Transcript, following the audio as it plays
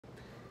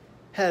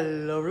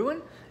Hello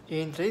everyone,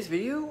 in today's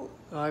video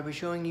I'll be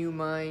showing you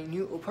my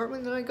new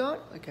apartment that I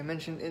got. Like I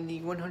mentioned in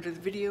the 100th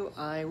video,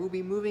 I will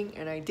be moving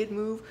and I did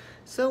move,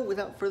 so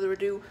without further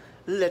ado,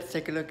 let's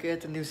take a look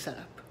at the new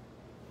setup.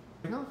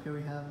 Here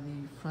we have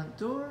the front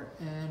door,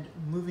 and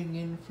moving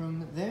in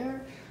from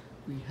there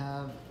we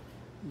have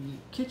the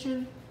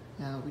kitchen.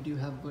 Now we do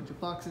have a bunch of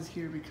boxes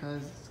here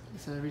because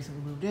I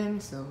recently moved in,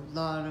 so a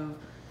lot of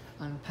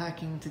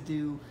unpacking to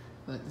do,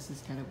 but this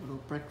is kind of a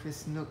little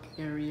breakfast nook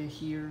area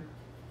here.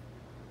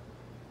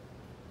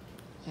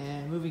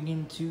 And moving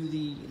into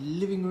the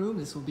living room,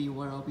 this will be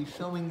where I'll be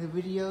filming the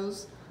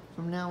videos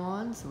from now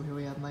on. So here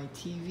we have my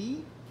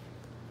TV,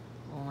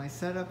 all my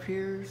setup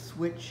here,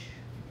 Switch,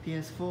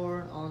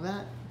 PS4, all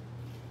that.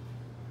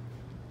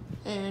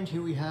 And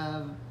here we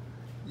have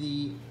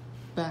the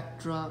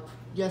backdrop.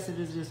 Yes, it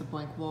is just a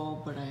blank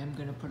wall, but I am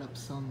going to put up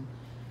some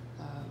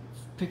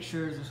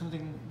pictures or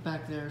something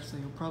back there, so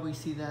you'll probably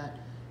see that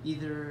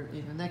either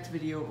in the next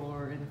video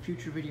or in a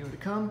future video to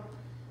come.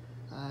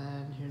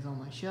 And here's all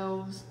my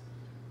shelves.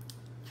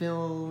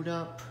 Filled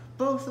up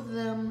both of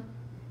them,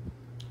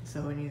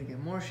 so I need to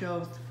get more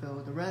shelves to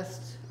fill the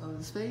rest of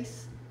the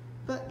space,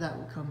 but that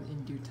will come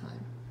in due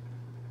time.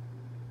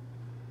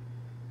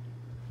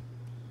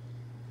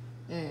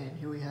 And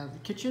here we have the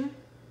kitchen.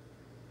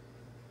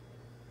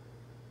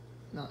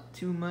 Not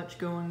too much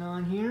going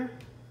on here.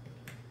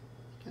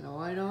 Got a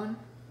light on.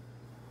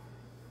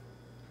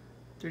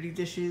 Dirty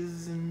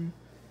dishes and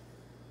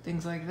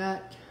things like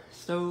that.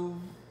 Stove,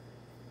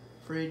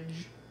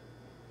 fridge.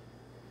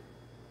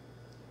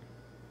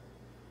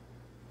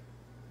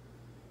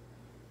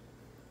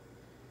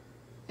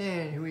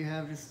 And here we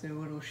have just a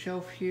little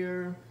shelf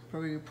here.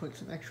 Probably gonna put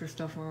some extra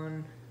stuff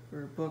on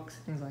for books,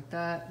 things like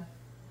that.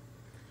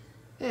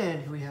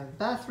 And here we have the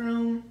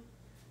bathroom.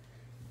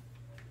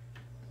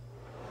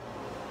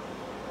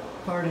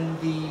 Pardon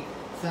the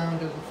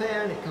sound of the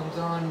fan, it comes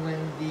on when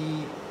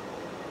the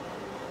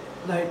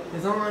light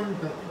is on,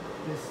 but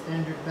just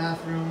standard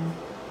bathroom.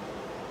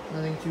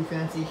 Nothing too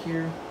fancy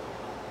here.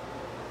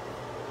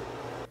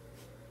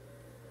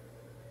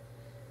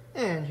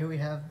 And here we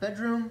have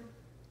bedroom.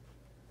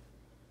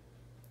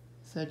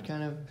 Said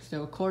kind of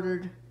still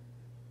quartered,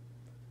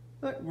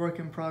 but work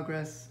in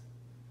progress.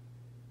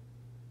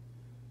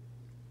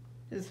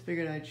 Just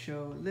figured I'd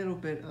show a little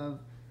bit of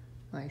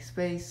my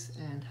space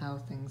and how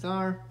things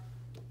are.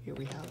 Here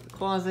we have the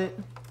closet.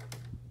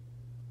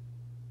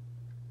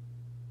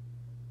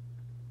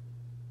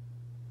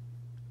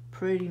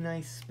 Pretty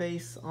nice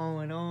space all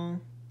in all.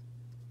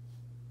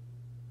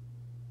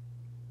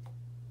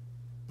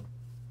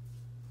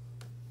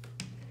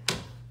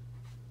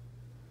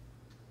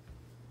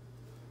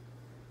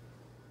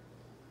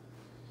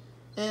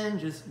 And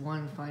just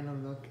one final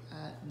look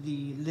at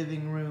the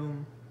living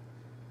room.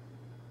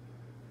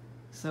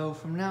 So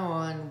from now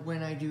on,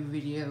 when I do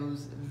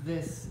videos,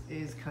 this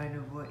is kind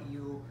of what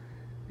you'll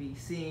be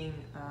seeing.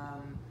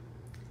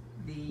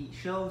 The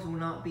shelves will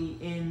not be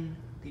in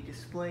the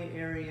display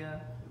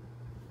area.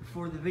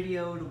 For the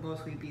video, it'll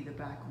mostly be the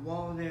back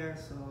wall there,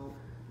 so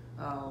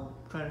I'll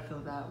try to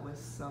fill that with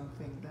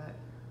something that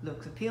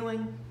looks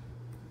appealing.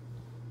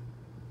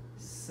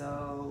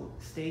 So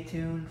stay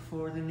tuned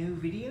for the new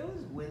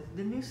videos with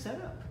the new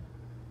setup.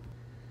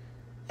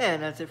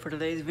 And that's it for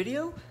today's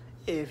video.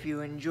 If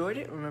you enjoyed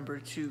it, remember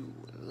to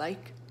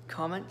like,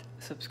 comment,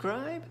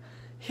 subscribe,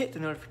 hit the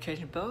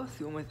notification bell if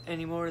you want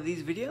any more of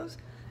these videos.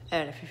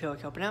 And if you feel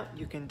like helping out,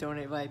 you can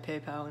donate via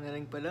PayPal in the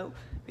link below.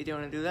 If you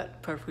don't want to do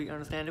that, perfectly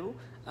understandable.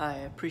 I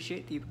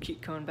appreciate that you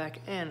keep coming back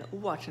and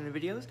watching the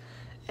videos.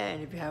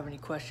 And if you have any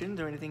questions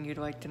or anything you'd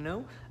like to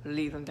know,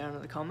 leave them down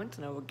in the comments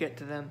and I will get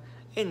to them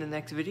in the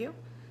next video.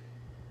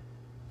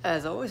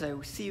 As always, I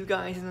will see you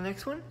guys in the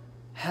next one.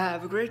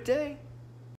 Have a great day.